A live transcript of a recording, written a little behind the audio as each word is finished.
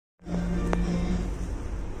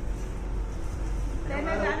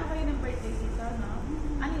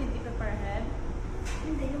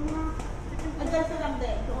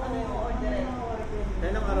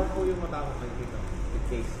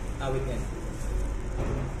weekdays. Weekend.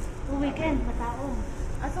 Weekend, matao.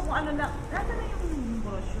 So kung ano lang, nasa na yung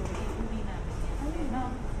brochure, iuwi namin yan. Ayun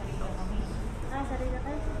na, sarili kami. Sarili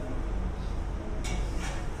kayo?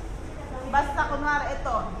 Basta kunwari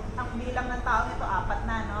ito, ang bilang ng tao nito, 4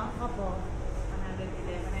 na, no? Opo.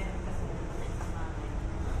 111 na yun kasi sa mga.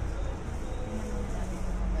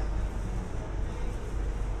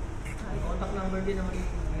 Contact number din naman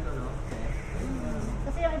dito, no?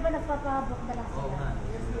 Kasi yung iba nagpapabook na lang sila. Oo nga.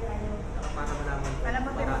 Para malaman ko. Alam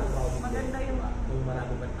mo, pero maganda yung kung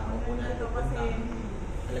marami ba tao kung ito kasi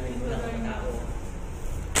alamin mo lang ang tao.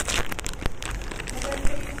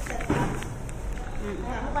 maganda yung setup.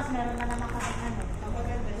 Bukas meron na naman kami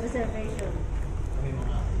reservation. Kami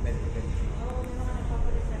mga event.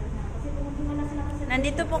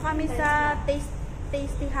 Nandito po kami sa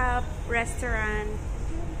Tasty Hub Restaurant.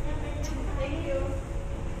 Thank you.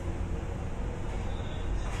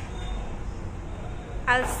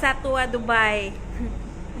 Satwa, Dubai.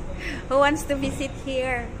 Who wants to visit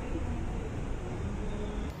here?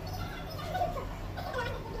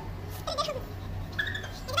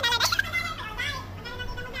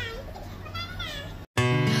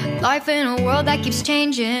 Life in a world that keeps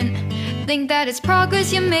changing. Think that it's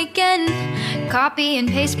progress you're making. Copy and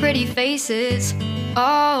paste pretty faces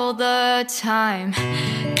all the time.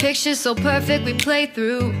 Pictures so perfect we play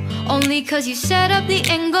through, only cause you set up the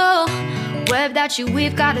angle. Web that you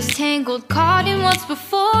weave got us tangled, caught in what's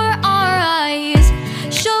before our eyes.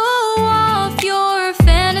 Show off your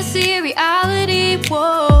fantasy reality,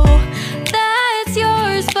 whoa, that's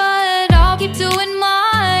yours, but I'll keep doing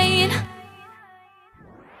mine.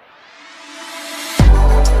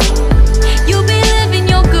 You'll be living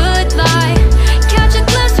your good life, catch a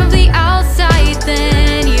glimpse from the outside,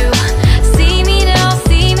 then you see me now,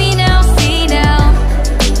 see me now, see now.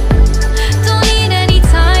 Don't need any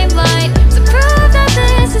timeline to prove that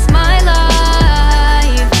this is my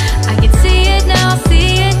life. I can see it now,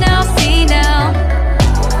 see it now, see now.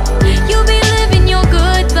 You'll be living your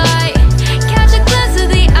good life, catch a glimpse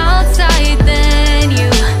of the outside, then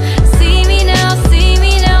you see me now, see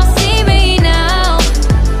me now, see me now.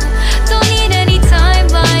 Don't need any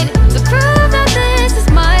timeline to prove that this is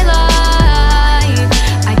my life.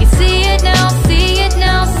 I can see it now, see it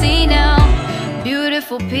now, see now.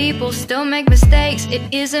 Beautiful people still make mistakes. It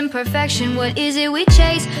isn't perfection, what is it we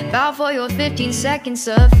chase? Bow for your 15 seconds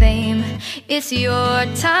of fame. It's your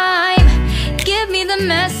time. Give me the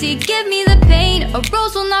messy, give me the pain. A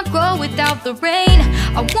rose will not grow without the rain.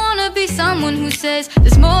 I wanna be someone who says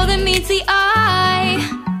there's more than meets the eye.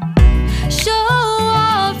 Show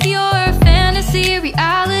off your fantasy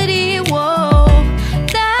reality, whoa,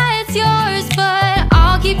 that's yours, but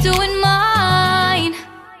I'll keep doing mine.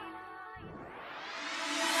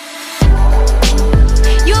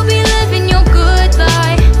 You'll be living your good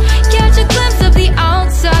life, catch a glimpse of the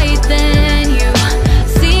outside, then you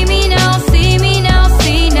see me now, see me now,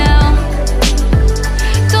 see now.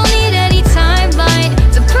 Don't need any timeline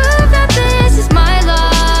to prove that this is my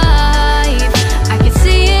life. I can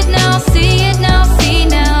see it now, see it now, see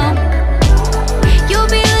now. You'll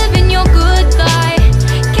be living your good life,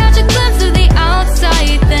 catch a glimpse of the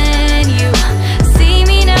outside, then you see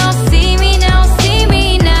me now, see me now, see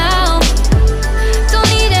me now. Don't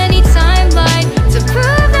need any timeline to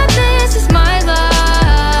prove that this is my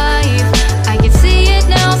life. I can see it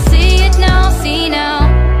now, see it now, see now.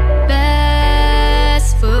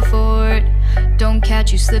 Best foot forward, don't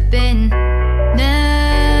catch you slipping.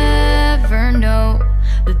 Never know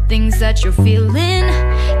the things that you're feeling.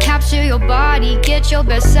 Capture your body, get your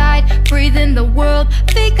best side. Breathe in the world,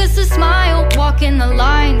 fake us a smile. Walking the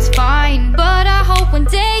lines, fine, but I hope one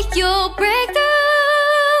day you'll break through.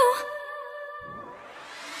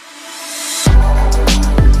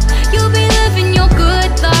 You'll be living your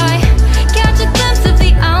good life, catch a glimpse of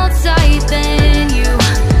the outside, then you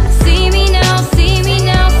see me now, see me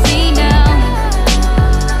now, see now.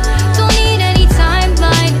 Don't need any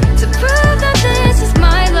timeline to prove that this is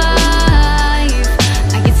my life.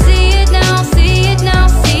 I can see it now, see it now,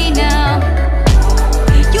 see now.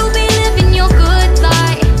 You'll be living your good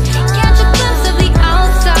life, catch a glimpse of the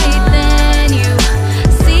outside, then you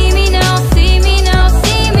see me now, see me now,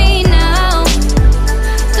 see me now.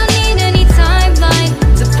 Don't need any timeline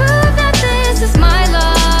to prove that this is my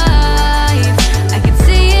life. I can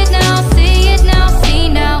see it now, see it now, see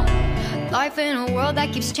now. Life in a world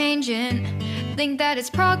that keeps changing. Think that it's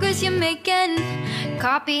progress you're making.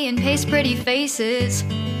 Copy and paste pretty faces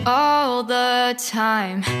all the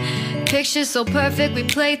time. Pictures so perfect we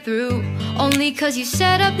play through, only cause you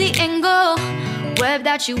set up the angle. Web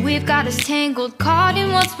that you weave got us tangled, caught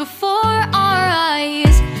in what's before our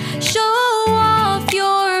eyes. Show off your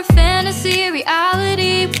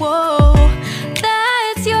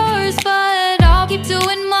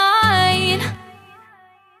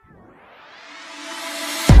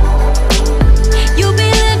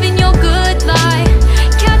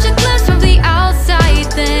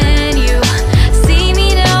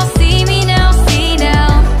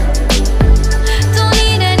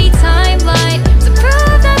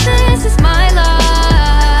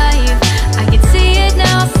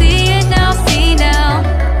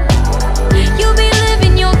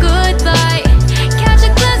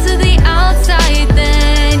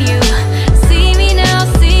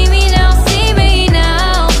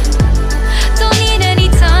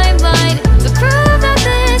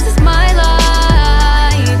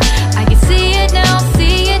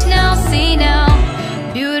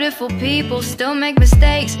people still make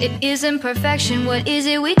mistakes. It isn't perfection, what is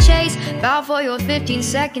it we chase? Bow for your 15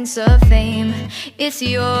 seconds of fame. It's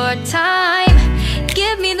your time.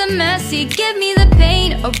 Give me the messy, give me the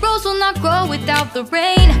pain. A rose will not grow without the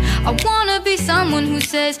rain. I wanna be someone who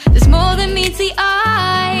says there's more than meets the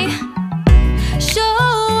eye. Show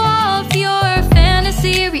off your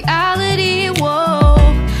fantasy, reality, whoa.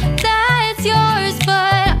 That's yours,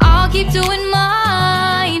 but I'll keep doing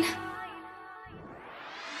mine.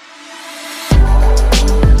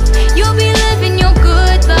 You'll be living your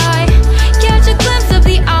good life. Catch a glimpse of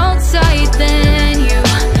the outside, then you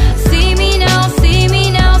see me now, see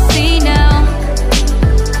me now, see now.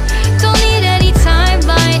 Don't need any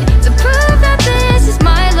timeline to prove that this is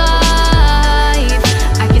my life.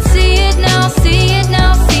 I can see it now, see it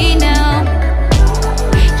now, see now.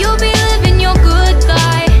 You'll be living your good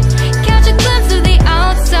life. Catch a glimpse of the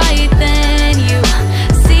outside, then you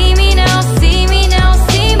see me now, see me now,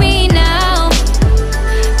 see me now.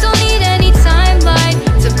 Don't need any timeline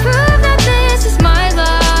to prove that this is my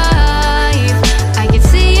life. I can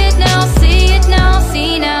see it now, see it now,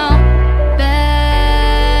 see now.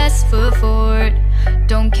 Best foot forward,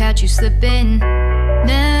 don't catch you slipping.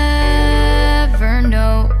 Never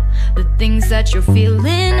know the things that you're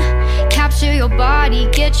feeling. Capture your body,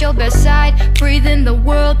 get your best side. Breathe in the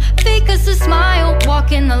world, fake us a smile.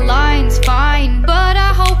 Walking the lines, fine, but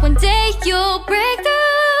I hope one day you'll break through.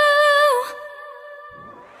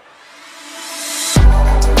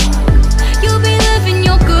 You'll be living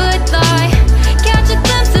your good life. Catch a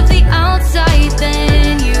glimpse of the outside,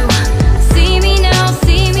 then you see me now,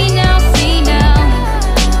 see me now, see now.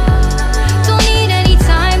 Don't need any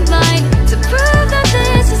timeline to prove that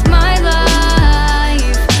this is my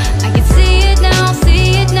life. I can see it now,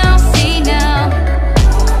 see it now, see now.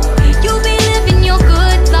 You'll be living your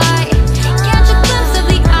good life. Catch a glimpse of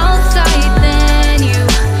the outside, then you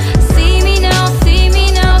see me now, see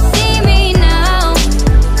me now, see me now.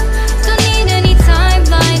 Don't need any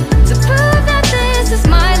timeline to prove that this is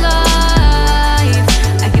my life.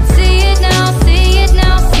 I can see it now, see it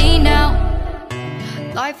now, see now.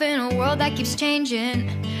 Life in a world that keeps changing.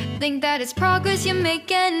 Think that it's progress you're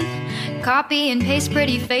making. Copy and paste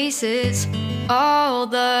pretty faces all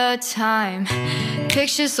the time.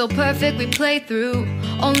 Pictures so perfect we play through,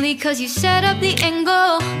 only cause you set up the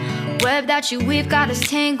angle. Web that you weave got us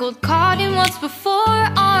tangled, caught in what's before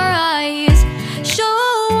our eyes.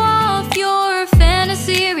 Show off your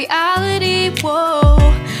fantasy, reality, whoa.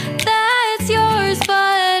 That's yours,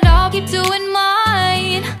 but I'll keep doing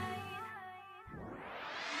mine.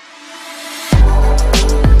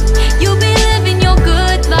 You'll be living your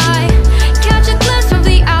good life. Catch a glimpse from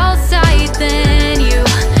the outside, then you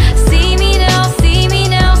see me now, see me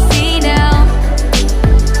now, see now.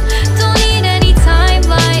 Don't need any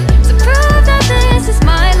timeline to prove that this is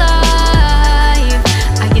my life.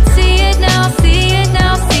 I can see it now, see it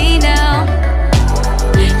now, see now.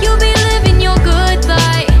 You'll be living your good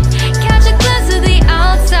life. Catch a glimpse of the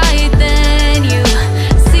outside, then you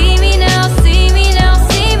see me now, see me now,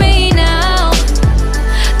 see me now.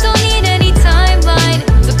 Don't need any timeline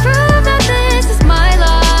to prove that this is my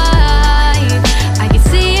life. I can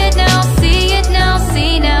see it now, see it now,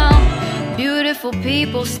 see now. Beautiful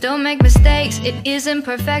people still make mistakes. It isn't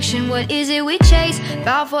perfection, what is it we chase?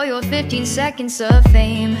 Bow for your 15 seconds of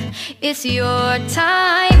fame. It's your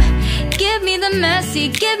time. Give me the messy,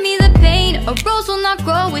 give me the pain. A rose will not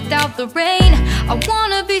grow without the rain. I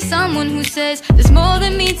wanna be someone who says there's more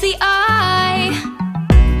than meets the eye.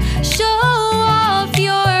 Show off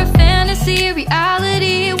your fantasy,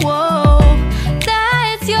 reality, whoa.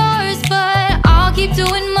 That's yours, but I'll keep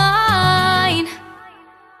doing mine.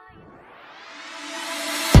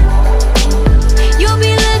 You'll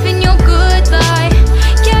be living your good life.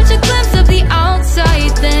 Catch a glimpse of the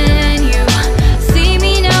outside, then you see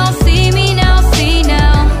me now, see me now, see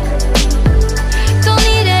now. Don't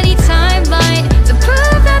need any timeline to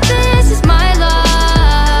prove that this is my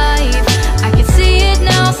life. I can see it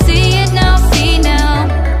now, see it now, see now.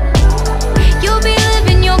 You'll be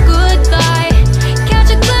living your good life.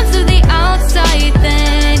 Catch a glimpse of the outside,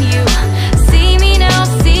 then you see me now,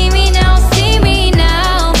 see me now, see me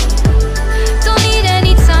now. Don't need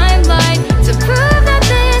any timeline to prove that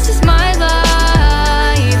this is my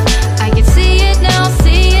life. I can see it now,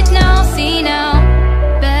 see it now, see now.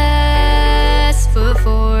 Best foot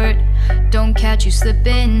forward, don't catch you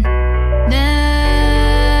slipping.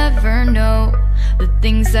 Never know the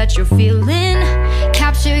things that you're feeling.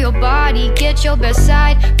 Capture your body, get your best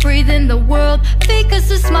side. Breathe in the world, fake us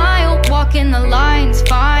a smile. Walking the lines,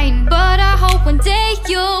 fine, but I hope one day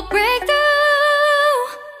you'll break through.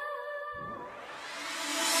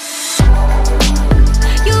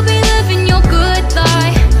 You'll be living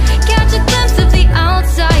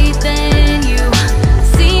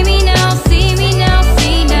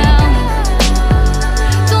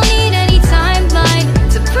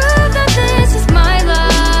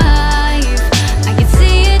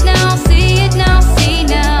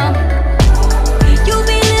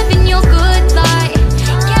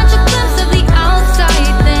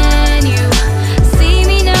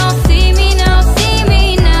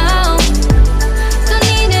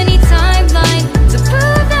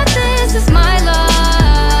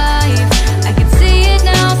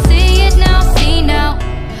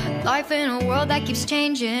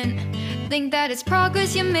think that it's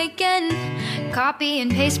progress you're making. Copy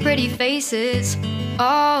and paste pretty faces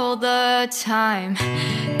all the time.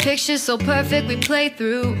 Pictures so perfect we play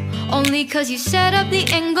through, only cause you set up the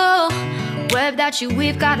angle. Web that you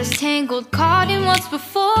weave got us tangled, caught in what's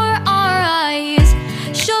before our eyes.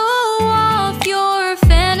 Show off your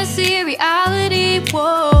fantasy reality,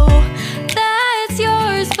 whoa, that's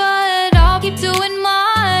yours, but I'll keep doing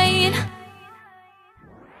mine.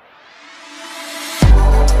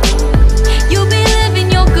 You'll be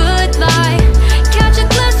living your good life, catch a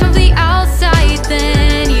glimpse from the outside,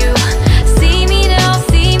 then you see me now,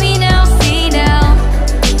 see me now, see now.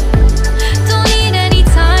 Don't need any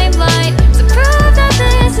timeline to prove that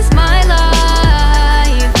this is my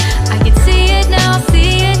life. I can see it now,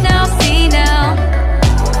 see it now, see now.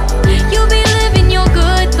 You'll be living your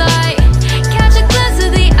good life, catch a glimpse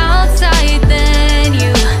of the outside, then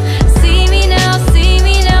you see me now, see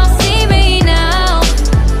me now, see me now.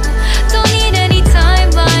 Don't need any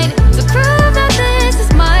timeline to prove that this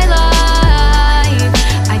is my life.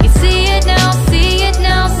 I can see it now, see it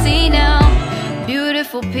now, see now.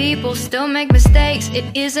 Beautiful people still make mistakes. It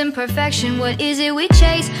isn't perfection, what is it we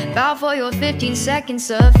chase? Bow for your 15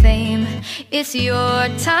 seconds of fame. It's your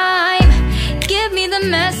time. Give me the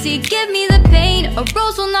messy, give me the pain. A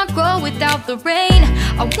rose will not grow without the rain.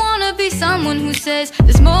 I wanna be someone who says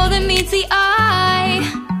there's more than meets the eye.